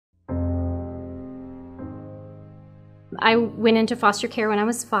I went into foster care when I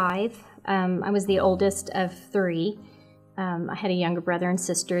was 5. I was the oldest of 3. I had a younger brother and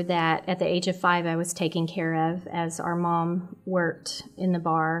sister that at the age of 5 I was taking care of, as our mom worked in the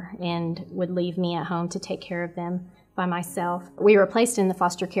bar and would leave me at home to take care of them by myself. We were placed in the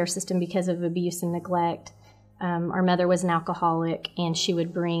foster care system because of abuse and neglect. Our mother was an alcoholic, and she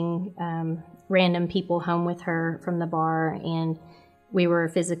would bring random people home with her from the bar, and we were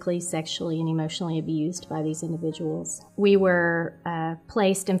physically, sexually, and emotionally abused by these individuals. We were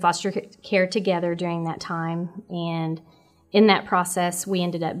placed in foster care together during that time, and in that process, we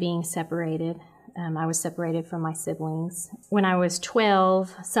ended up being separated. I was separated from my siblings. When I was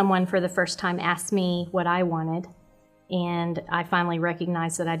 12, someone for the first time asked me what I wanted, and I finally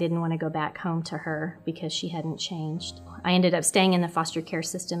recognized that I didn't want to go back home to her because she hadn't changed. I ended up staying in the foster care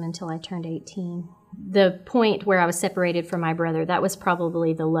system until I turned 18. The point where I was separated from my brother, that was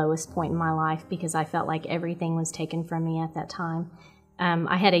probably the lowest point in my life because I felt like everything was taken from me at that time.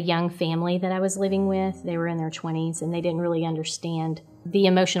 I had a young family that I was living with. They were in their 20s, and they didn't really understand the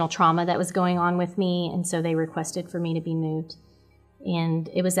emotional trauma that was going on with me, and so they requested for me to be moved. And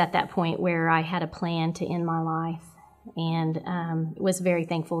it was at that point where I had a plan to end my life, and was very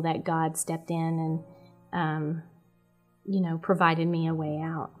thankful that God stepped in and, provided me a way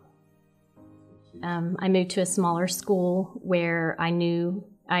out. I moved to a smaller school where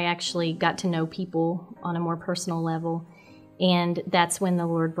I actually got to know people on a more personal level. And that's when the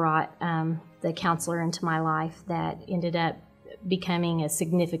Lord brought the counselor into my life that ended up becoming a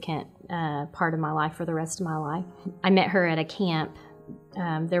significant part of my life for the rest of my life. I met her at a camp.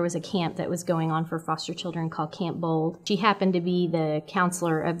 There was a camp that was going on for foster children called Camp Bold. She happened to be the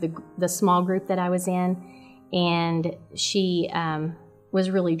counselor of the small group that I was in, and she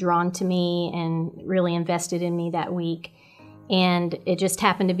was really drawn to me and really invested in me that week. And it just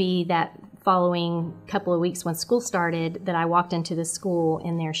happened to be that following couple of weeks when school started that I walked into the school,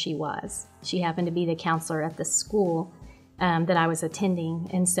 and there she was. She happened to be the counselor at the school that I was attending.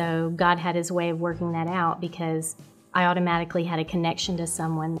 And so God had his way of working that out because I automatically had a connection to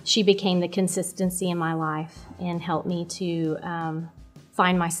someone. She became the consistency in my life and helped me to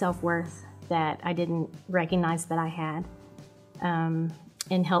find my self-worth that I didn't recognize that I had,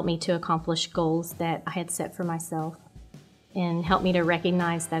 and helped me to accomplish goals that I had set for myself, and helped me to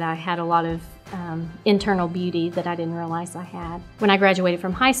recognize that I had a lot of internal beauty that I didn't realize I had. When I graduated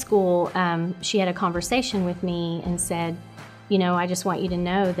from high school, she had a conversation with me and said, I just want you to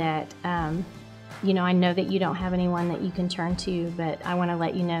know that, I know that you don't have anyone that you can turn to, but I want to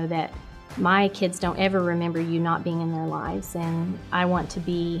let you know that my kids don't ever remember you not being in their lives, and I want to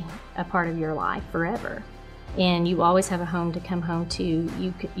be a part of your life forever. And you always have a home to come home to.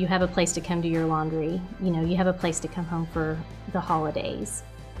 You have a place to come to your laundry. You have a place to come home for the holidays.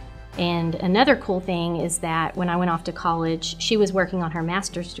 And another cool thing is that when I went off to college, she was working on her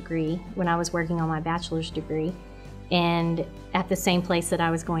master's degree when I was working on my bachelor's degree, and at the same place that I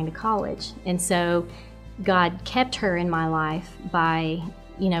was going to college. And so God kept her in my life by,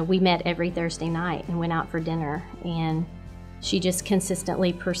 we met every Thursday night and went out for dinner, and she just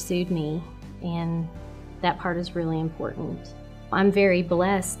consistently pursued me, and that part is really important. I'm very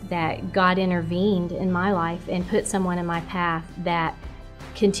blessed that God intervened in my life and put someone in my path that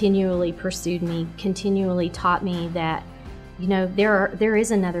continually pursued me, continually taught me that, there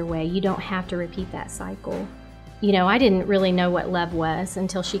is another way. You don't have to repeat that cycle. I didn't really know what love was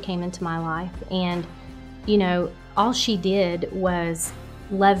until she came into my life. And, all she did was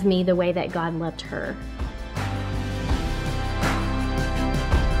love me the way that God loved her.